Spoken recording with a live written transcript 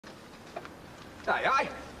Aye, aye.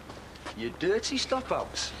 You dirty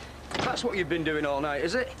stop-outs. That's what you've been doing all night,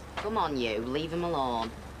 is it? Come on, you. Leave him alone.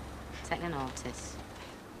 Take no notice.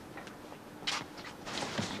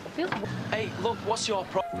 Hey, look, what's your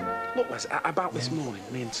problem? Look, Les, about this morning,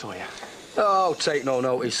 me and Toyah. Oh, take no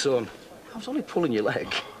notice, son. I was only pulling your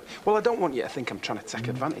leg. Well, I don't want you to think I'm trying to take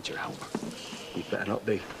advantage of help. You better not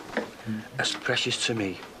be. As precious to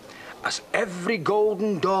me as every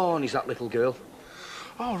golden dawn is that little girl.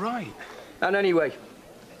 All right. And anyway,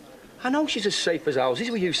 I know she's as safe as houses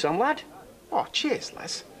with you, Sam, lad. Oh, cheers,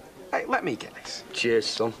 Les. Hey, let me get this. Cheers,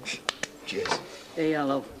 son. Cheers. Here you are,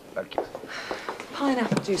 love. Thank you.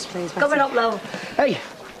 Pineapple juice, please, Betty. Coming up, love. Hey,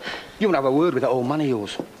 you want to have a word with that old man of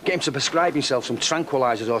yours? Get him to prescribe himself some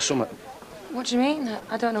tranquilizers or something. What do you mean?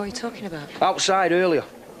 I don't know what you're talking about. Outside earlier.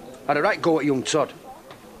 Had a right go at young Todd.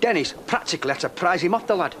 Dennis practically had to prize him off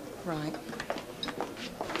the lad. Right.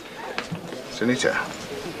 Sunita,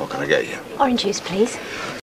 what can I get you? Orange juice, please.